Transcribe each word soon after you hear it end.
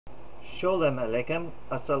Sholem Aleichem,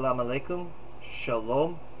 Assalamu Alaikum,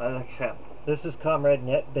 Shalom Aleichem. This is Comrade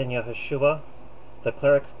Net Ben Yehoshua, the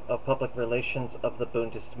Cleric of Public Relations of the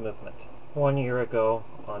Bundist Movement. 1 year ago,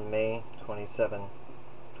 on May 27,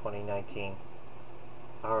 2019,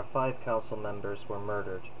 our 5 council members were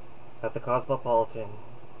murdered at the Cosmopolitan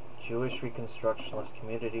Jewish Reconstructionist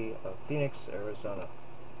community of Phoenix, Arizona.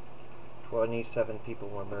 27 people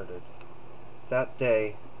were murdered. That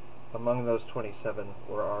day, among those 27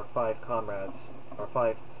 were our 5 comrades, our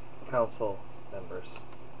 5 council members.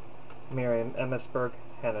 Miriam Emmesberg,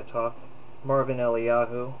 Hannah Toth, Marvin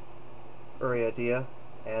Eliyahu, Uriah Dia,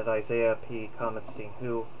 and Isaiah P. Kamenstein,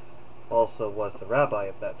 who also was the rabbi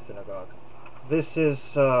of that synagogue. This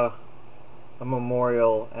is a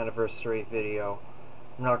memorial anniversary video.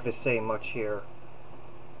 I'm not going to say much here.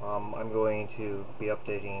 I'm going to be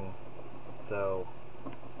updating, though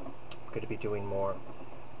I'm going to be doing more.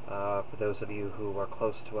 For those of you who are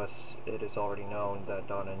close to us, it is already known that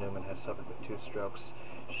Donna Newman has suffered with 2 strokes.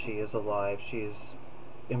 She is alive. She is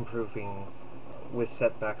improving with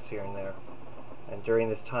setbacks here and there. And during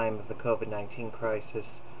this time of the COVID-19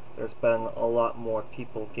 crisis, there's been a lot more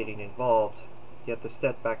people getting involved, yet the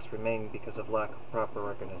setbacks remain because of lack of proper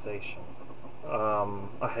organization.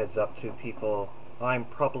 A heads up to people, I'm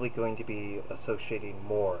probably going to be associating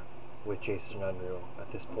more with Jason Unruh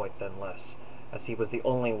at this point than less, as he was the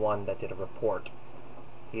only one that did a report.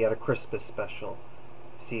 He had a Christmas special.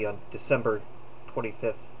 See, on December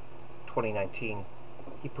 25th, 2019,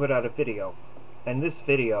 he put out a video. And this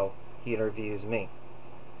video, he interviews me,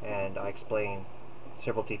 and I explain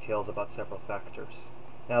several details about several factors.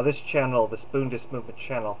 Now this channel, this Bundist Movement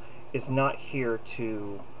channel, is not here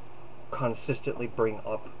to consistently bring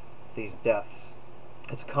up these deaths.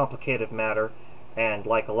 It's a complicated matter, and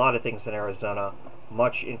like a lot of things in Arizona,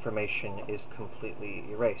 much information is completely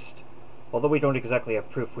erased. Although we don't exactly have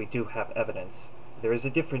proof, we do have evidence. There is a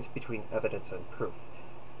difference between evidence and proof.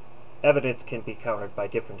 Evidence can be countered by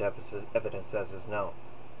different evidence, as is known.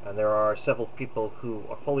 And there are several people who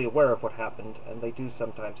are fully aware of what happened, and they do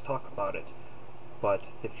sometimes talk about it. But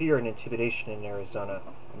the fear and intimidation in Arizona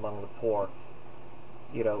among the poor,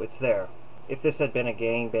 it's there. If this had been a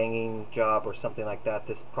gang-banging job or something like that,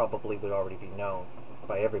 this probably would already be known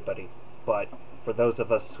by everybody. But for those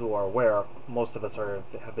of us who are aware, most of us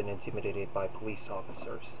have been intimidated by police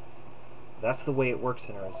officers. That's the way it works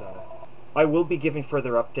in Arizona. I will be giving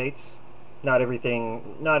further updates. Not every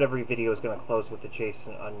video is going to close with the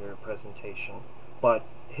Jason Unruh presentation, but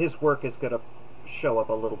his work is going to show up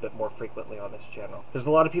a little bit more frequently on this channel. There's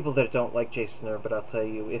a lot of people that don't like Jason Unruh, but I'll tell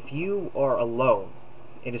you, if you are alone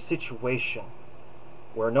in a situation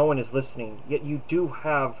where no one is listening, yet you do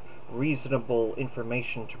have reasonable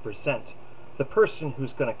information to present, the person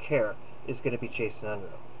who's going to care is going to be Jason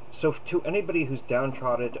Unruh. So to anybody who's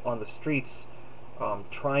downtrodden on the streets,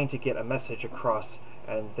 trying to get a message across,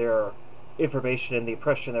 and their information and the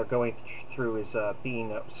oppression they're going through is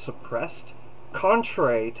being suppressed,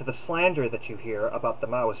 contrary to the slander that you hear about the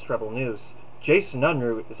Maoist Rebel News, Jason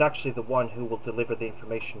Unruh is actually the one who will deliver the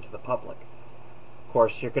information to the public. Of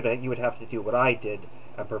course, you would have to do what I did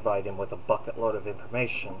and provide him with a bucket load of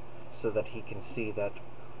information so that he can see that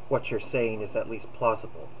what you're saying is at least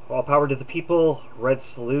plausible. All power to the people, red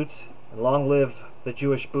salute, and long live the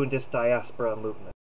Jewish Bundist diaspora movement.